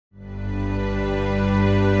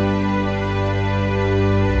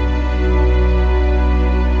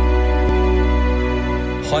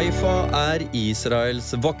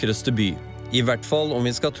Israels vakreste by, i hvert fall om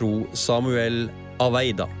vi skal tro Samuel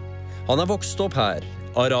Aveida. Han vokst opp her,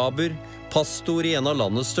 araber, pastor i en av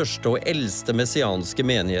landets største og eldste messianske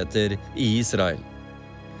menigheter i Israel.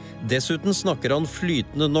 Dessuten snakker han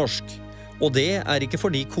flytende norsk, og det ikke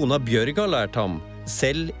fordi kona Bjørg har lært ham,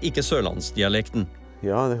 selv ikke sørlandsdialekten.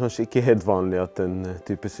 Ja, det kanskje ikke helt vanlig at en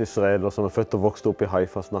typisk israeler som født og vokst opp i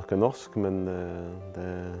Haifa snakker norsk, men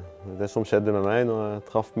det som skjedde med meg når jeg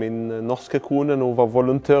traff min norske kone, når hun var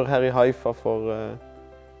volontør her i Haifa for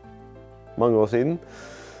mange år siden.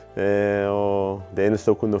 Og det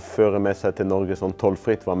eneste hun kunne føre med seg til Norge sånn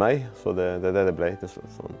tollfritt var meg, så det det ble.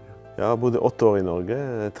 Sånn. Jeg bodde 8 år i Norge,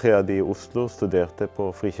 3 av de i Oslo, studerte på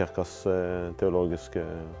Frikirkas teologiske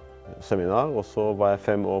seminar, og så var jeg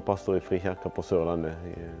 5 år pastor i Frikirka på Sørlandet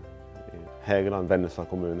i Hægeland, Vennesla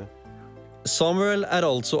kommune. Samuel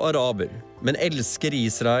altså araber, men elsker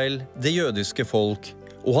Israel, det jødiske folk,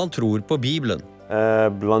 og han tror på Bibelen.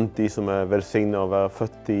 Blant de som velsignet å være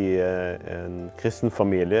født i en kristen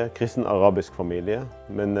familie, kristen arabisk familie.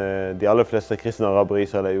 Men de aller fleste kristne araber i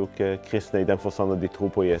Israel jo ikke kristne i den forstand at de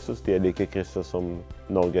tror på Jesus. De like kristne som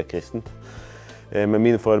Norge kristent. Men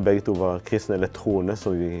mine foreldre begge to var kristne eller troende,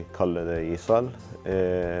 som vi kaller det i Israel.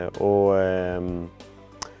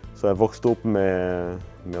 Så jeg vokste opp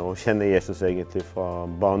med å kjenne Jesus egentlig fra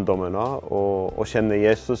barndommen av, og kjenne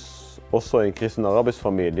Jesus også i en kristen arabisk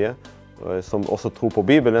familie, som også tror på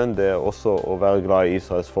Bibelen, det også å være glad i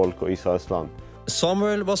Israels folk og Israels land.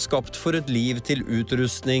 Samuel var skapt for et liv til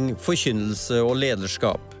utrustning, forkynnelse og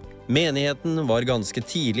lederskap. Menigheten var ganske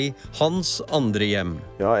tidlig hans andre hjem.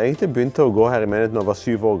 Ja, jeg egentlig begynte å gå her i menigheten da jeg var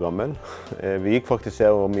 7 år gammel. Vi gikk faktisk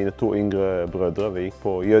her, og mine 2 yngre brødre, vi gikk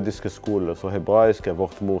på jødiske skoler, så hebraisk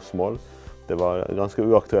vårt morsmål. Det var ganske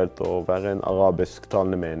uaktuelt å være en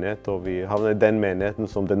arabisk-talende menighet, og vi havnet i den menigheten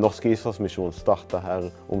som den norske Israelsmisjonen startet her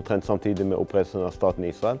omtrent samtidig med opprettelsen av staten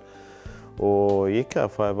Israel. Og gikk her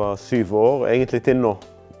fra jeg var 7 år, egentlig til nå,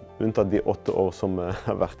 unntatt de 8 år som jeg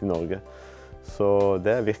har vært i Norge. Så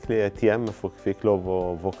det virkelig et hjem. Jeg fikk lov å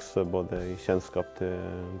vokse både i kjennskap til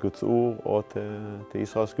Guds ord og til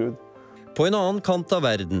Israels Gud. På en annen kant av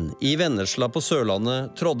verden, i Vennesla på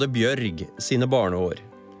Sørlandet, trådde Bjørg sine barneår.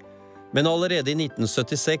 Men allerede i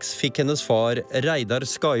 1976 fikk hennes far Reidar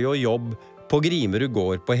Skaio jobb på Grimerud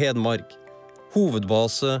gård på Hedmark,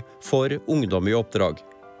 hovedbase for ungdom i oppdrag.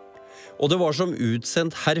 Og det var som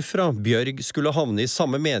utsendt herfra Bjørg skulle havne i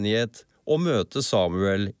samme menighet og møte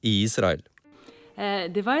Samuel i Israel.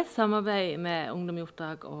 Det var et samarbeid med Ungdom i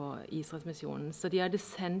oppdrag og Israelsmisjonen, så de hadde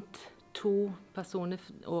sendt 2 personer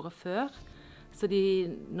året før, så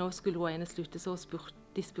nå skulle hun ene slutte, så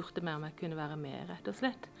de spurte meg om jeg kunne være med, rett og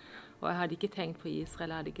slett. Og jeg hadde ikke tenkt på Israel,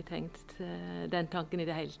 jeg hadde ikke tenkt den tanken i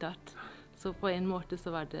det hele tatt. Så på en måte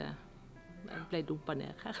så var det, jeg ble dumpet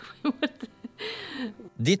ned her på en måte.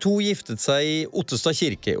 De 2 giftet seg i Ottestad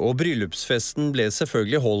kirke, og bryllupsfesten ble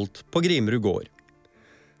selvfølgelig holdt på Grimerud gård.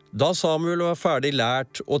 Da Samuel var ferdig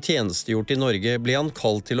lært og tjenestegjort i Norge, ble han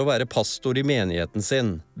kalt til å være pastor i menigheten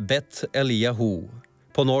sin, ELIAS HUS,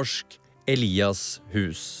 på norsk ELIAS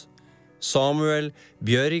HUS. Samuel,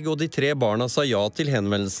 Bjørg og de 3 barna sa ja til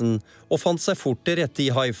henvendelsen og fant seg fort til rette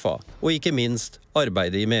i Haifa, og ikke minst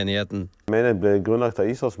arbeidet i menigheten. Menigheten ble grunnlagt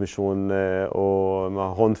av Israelsmisjonen og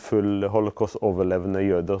med håndfull holocaust-overlevende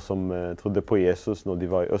jøder som trodde på Jesus når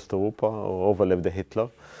de var i Øst-Europa og overlevde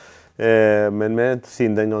Hitler. Men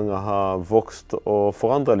siden den gangen har vokst og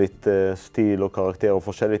forandret litt stil og karakter og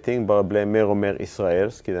forskjellige ting, bare ble mer og mer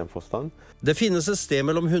israelsk i den forstand. Det finnes et sted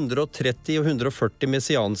mellom 130 og 140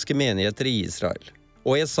 messianske menigheter i Israel,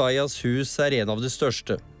 og ELIAS HUS en av de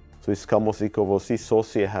største. Så vi skammer oss ikke over å si så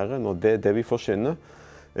sier Herren, og det vi forkynner.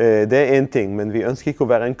 Det en ting, men vi ønsker ikke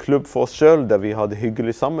å være en klubb for oss selv, der vi har det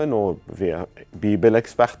hyggelig sammen, og vi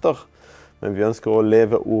bibeleksperter. Men vi ønsker å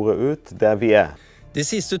leve ordet ut der vi er. De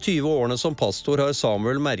siste 20 årene som pastor har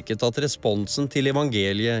Samuel merket at responsen til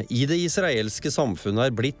evangeliet i det israelske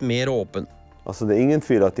samfunnet blitt mer åpen. Altså, det ingen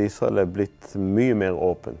tvil at Israel blitt mye mer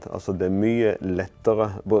åpent. Altså, det mye lettere.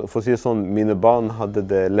 For å si det sånn, mine barn hadde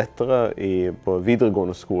det lettere på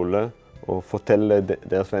videregående skole å fortelle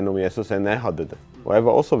deres venner om Jesus enn jeg hadde det. Og jeg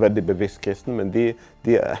var også veldig bevisst kristen, men de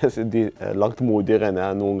langt modigere enn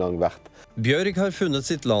jeg noen gang vært. Bjørg har funnet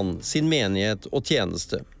sitt land, sin menighet og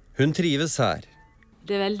tjeneste. Hun trives her.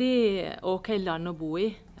 Det veldig ok land å bo i.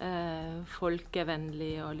 Folk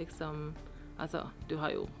vennlige og liksom, altså, du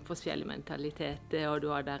har jo forskjellige mentaliteter, og du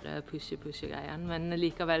har der pushe-greiene, men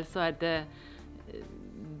likevel så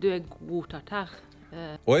du godtatt her.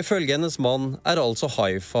 Og ifølge hennes mann altså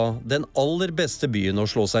Haifa den aller beste byen å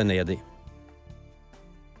slå seg ned i.